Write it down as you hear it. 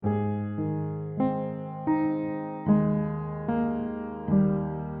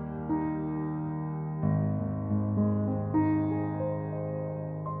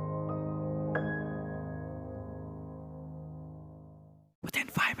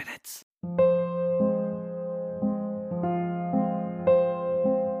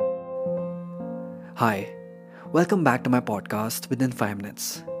Hi, welcome back to my podcast within 5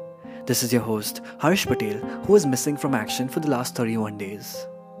 minutes. This is your host, Harsh Patel, who was missing from action for the last 31 days.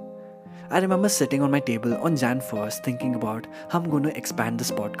 I remember sitting on my table on Jan 1st thinking about how I'm going to expand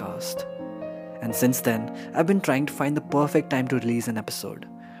this podcast. And since then, I've been trying to find the perfect time to release an episode,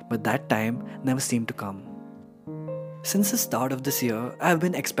 but that time never seemed to come. Since the start of this year, I have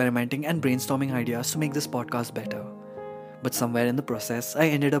been experimenting and brainstorming ideas to make this podcast better. But somewhere in the process, I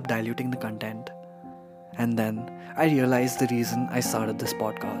ended up diluting the content. And then I realized the reason I started this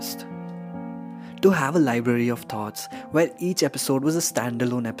podcast. To have a library of thoughts where each episode was a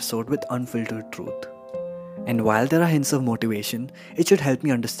standalone episode with unfiltered truth. And while there are hints of motivation, it should help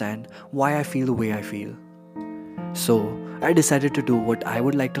me understand why I feel the way I feel. So I decided to do what I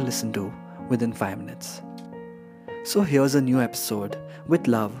would like to listen to within 5 minutes. So here's a new episode with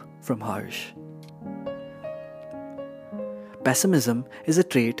love from Harsh. Pessimism is a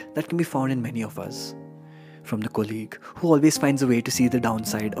trait that can be found in many of us. From the colleague who always finds a way to see the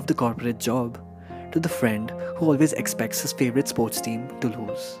downside of the corporate job, to the friend who always expects his favorite sports team to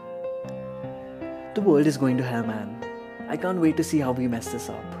lose. The world is going to hell, man. I can't wait to see how we mess this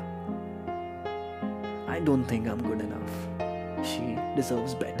up. I don't think I'm good enough. She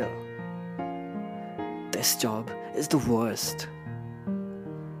deserves better. This job is the worst.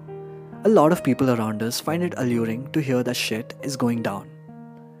 A lot of people around us find it alluring to hear that shit is going down.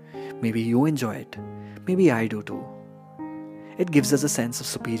 Maybe you enjoy it. Maybe I do too. It gives us a sense of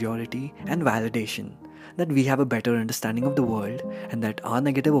superiority and validation that we have a better understanding of the world and that our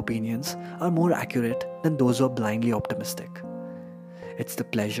negative opinions are more accurate than those who are blindly optimistic. It's the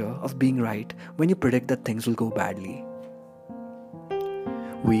pleasure of being right when you predict that things will go badly.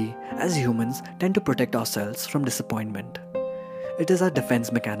 We, as humans, tend to protect ourselves from disappointment. It is our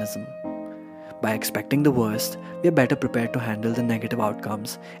defense mechanism. By expecting the worst, we are better prepared to handle the negative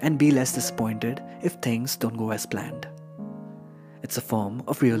outcomes and be less disappointed if things don't go as planned. It's a form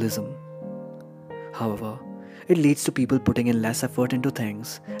of realism. However, it leads to people putting in less effort into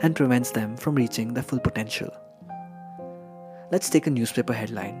things and prevents them from reaching their full potential. Let's take a newspaper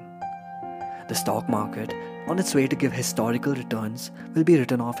headline. The stock market, on its way to give historical returns, will be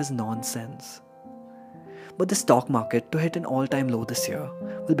written off as nonsense. But the stock market to hit an all-time low this year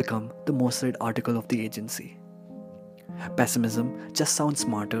will become the most read article of the agency. Pessimism just sounds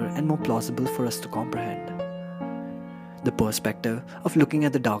smarter and more plausible for us to comprehend. The perspective of looking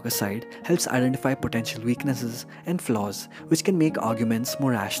at the darker side helps identify potential weaknesses and flaws which can make arguments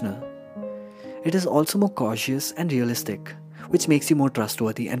more rational. It is also more cautious and realistic, which makes you more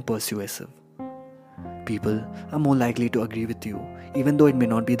trustworthy and persuasive. People are more likely to agree with you even though it may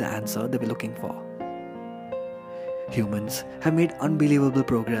not be the answer they were looking for. Humans have made unbelievable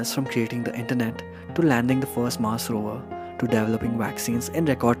progress from creating the internet to landing the first Mars rover to developing vaccines in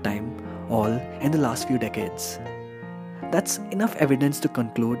record time, all in the last few decades. That's enough evidence to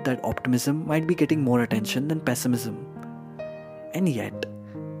conclude that optimism might be getting more attention than pessimism. And yet,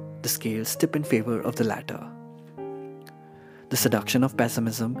 the scales tip in favor of the latter. The seduction of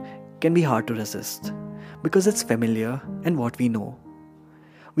pessimism can be hard to resist because it's familiar and what we know.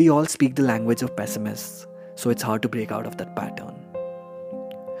 We all speak the language of pessimists, so it's hard to break out of that pattern.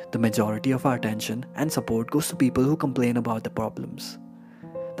 The majority of our attention and support goes to people who complain about the problems.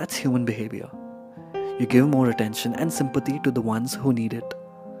 That's human behavior. You give more attention and sympathy to the ones who need it.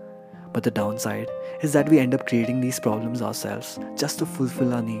 But the downside is that we end up creating these problems ourselves just to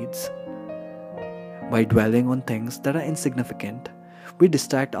fulfill our needs. By dwelling on things that are insignificant, we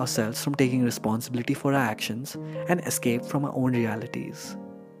distract ourselves from taking responsibility for our actions and escape from our own realities.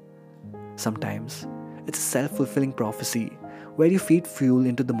 Sometimes, it's a self-fulfilling prophecy where you feed fuel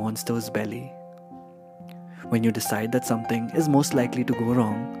into the monster's belly. When you decide that something is most likely to go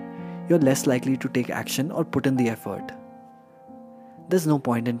wrong, you're less likely to take action or put in the effort. There's no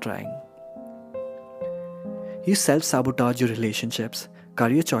point in trying. You self-sabotage your relationships,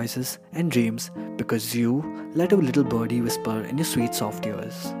 career choices, and dreams because you let a little birdie whisper in your sweet soft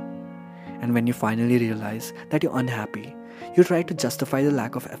ears. And when you finally realize that you're unhappy, you try to justify the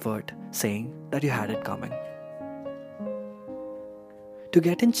lack of effort, saying that you had it coming. To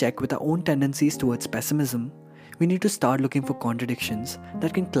get in check with our own tendencies towards pessimism, we need to start looking for contradictions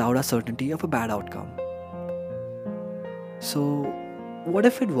that can cloud our certainty of a bad outcome. So, what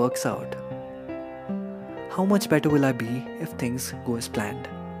if it works out? How much better will I be if things go as planned?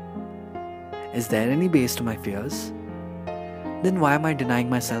 Is there any base to my fears? Then why am I denying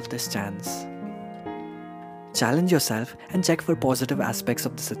myself this chance? Challenge yourself and check for positive aspects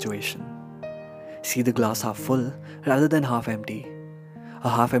of the situation. See the glass half full rather than half empty. A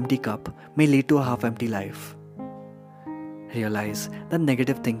half-empty cup may lead to a half-empty life. Realize that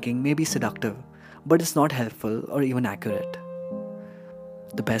negative thinking may be seductive, but it's not helpful or even accurate.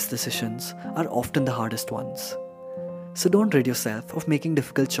 The best decisions are often the hardest ones. So don't rid yourself of making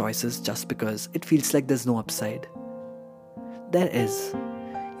difficult choices just because it feels like there's no upside. There is.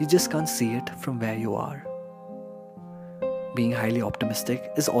 You just can't see it from where you are. Being highly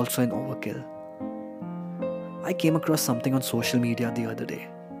optimistic is also an overkill. I came across something on social media the other day.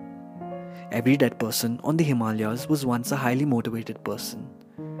 Every dead person on the Himalayas was once a highly motivated person.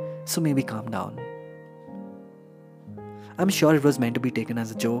 So maybe calm down. I'm sure it was meant to be taken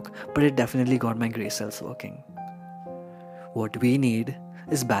as a joke, but it definitely got my grey cells working. What we need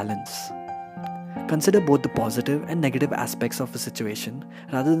is balance. Consider both the positive and negative aspects of a situation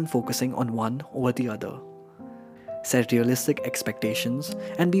rather than focusing on one over the other. Set realistic expectations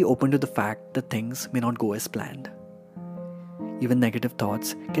and be open to the fact that things may not go as planned. Even negative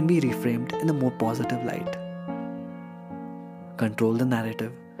thoughts can be reframed in a more positive light. Control the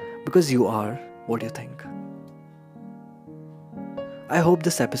narrative because you are what you think. I hope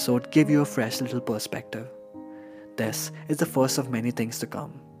this episode gave you a fresh little perspective. This is the first of many things to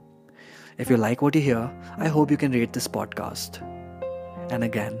come. If you like what you hear, I hope you can rate this podcast. And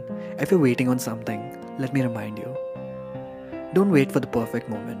again, if you're waiting on something, let me remind you. Don't wait for the perfect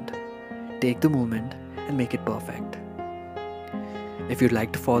moment. Take the moment and make it perfect. If you'd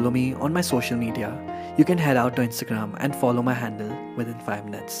like to follow me on my social media, you can head out to Instagram and follow my handle within 5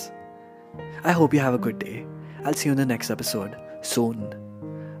 minutes. I hope you have a good day. I'll see you in the next episode soon.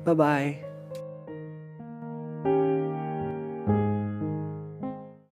 Bye bye.